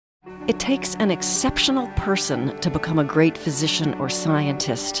It takes an exceptional person to become a great physician or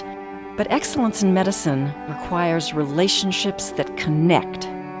scientist, but excellence in medicine requires relationships that connect.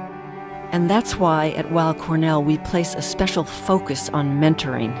 And that's why at Weill Cornell we place a special focus on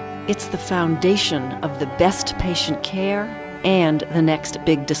mentoring. It's the foundation of the best patient care and the next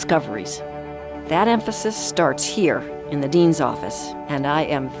big discoveries. That emphasis starts here in the Dean's office, and I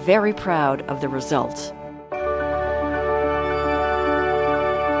am very proud of the results.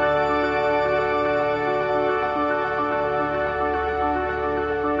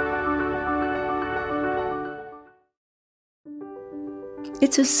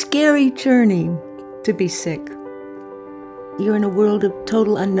 It's a scary journey to be sick. You're in a world of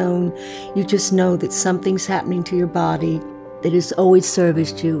total unknown. You just know that something's happening to your body that has always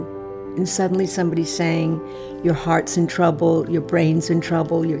serviced you. And suddenly somebody's saying, your heart's in trouble, your brain's in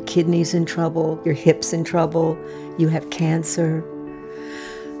trouble, your kidney's in trouble, your hip's in trouble, you have cancer.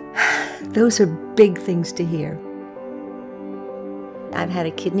 Those are big things to hear. I've had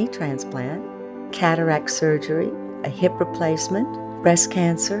a kidney transplant, cataract surgery, a hip replacement, breast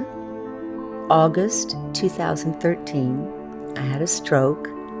cancer. August 2013, I had a stroke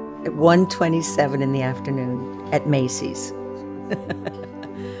at 1:27 in the afternoon at Macy's.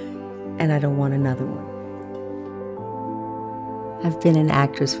 And I don't want another one. I've been an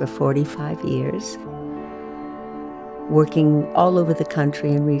actress for 45 years, working all over the country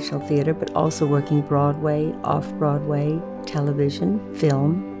in regional theater, but also working Broadway, off-Broadway, television,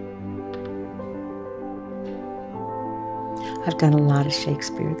 film. I've done a lot of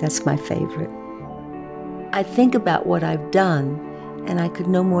Shakespeare. That's my favorite. I think about what I've done, and I could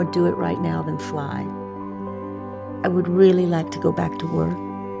no more do it right now than fly. I would really like to go back to work.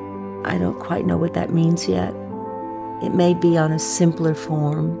 I don't quite know what that means yet. It may be on a simpler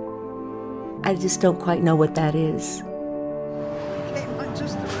form. I just don't quite know what that is.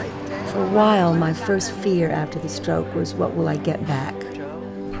 For a while, my first fear after the stroke was, what will I get back?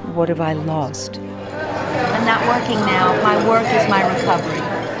 What have I lost? I'm not working now. My work is my recovery.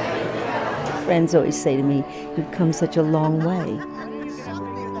 Friends always say to me, you've come such a long way.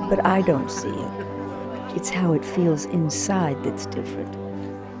 But I don't see it. It's how it feels inside that's different.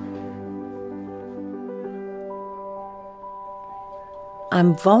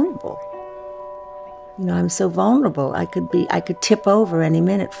 I'm vulnerable. You know, I'm so vulnerable. I could tip over any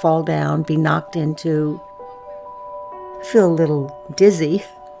minute, fall down, be knocked into. I feel a little dizzy.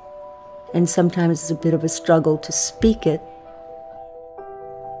 And sometimes it's a bit of a struggle to speak it.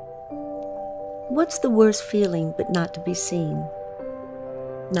 What's the worst feeling but not to be seen?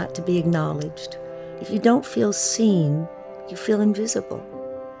 Not to be acknowledged? If you don't feel seen, you feel invisible.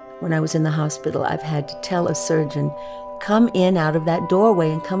 When I was in the hospital, I've had to tell a surgeon, come in out of that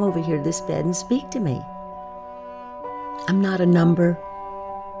doorway and come over here to this bed and speak to me. I'm not a number.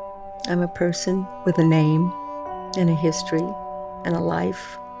 I'm a person with a name and a history and a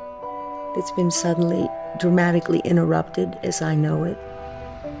life that's been suddenly dramatically interrupted as I know it.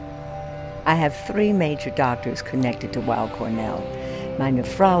 I have 3 major doctors connected to Weill Cornell. My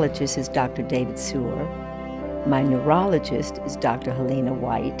nephrologist is Dr. David Sewer. My neurologist is Dr. Helena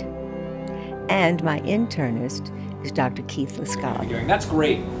White. And my internist is Dr. Keith Lascaglia. That's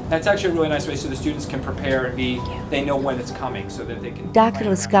great. That's actually a really nice way so the students can prepare and they know when it's coming so that they can... Dr.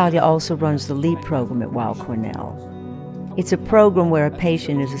 Lascaglia also runs the LEAP program at Weill Cornell. It's a program where a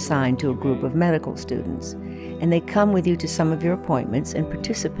patient is assigned to a group of medical students, and they come with you to some of your appointments and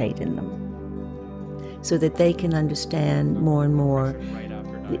participate in them, so that they can understand more and more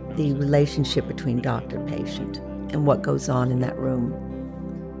the relationship between doctor and patient and what goes on in that room.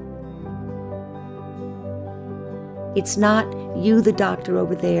 It's not you, the doctor,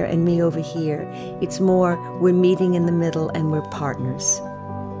 over there and me over here. It's more we're meeting in the middle and we're partners.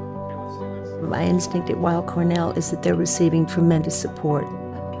 My instinct at Weill Cornell is that they're receiving tremendous support,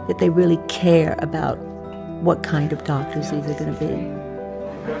 that they really care about what kind of doctors these are going to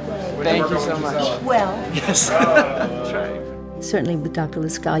be. Thank you so much. Well, Yes. certainly with Dr.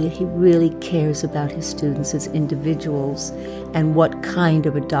 Lascaglia, he really cares about his students as individuals and what kind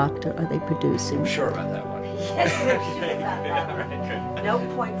of a doctor are they producing. I'm sure about that one. Yes, we're sure about that one. No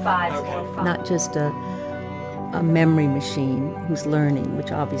 0.5. Not just a memory machine who's learning,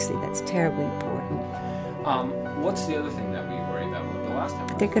 which obviously that's terribly important. What's the other thing that we worried about the last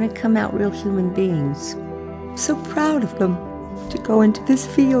time? They're going to come out real human beings. I'm so proud of them to go into this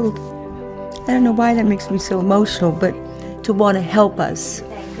field. I don't know why that makes me so emotional, but to want to help us.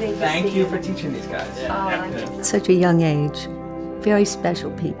 Thank you for teaching these guys. At such a young age. Very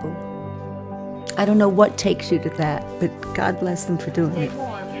special people. I don't know what takes you to that, but God bless them for doing it.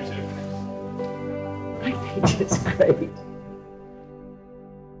 It's great.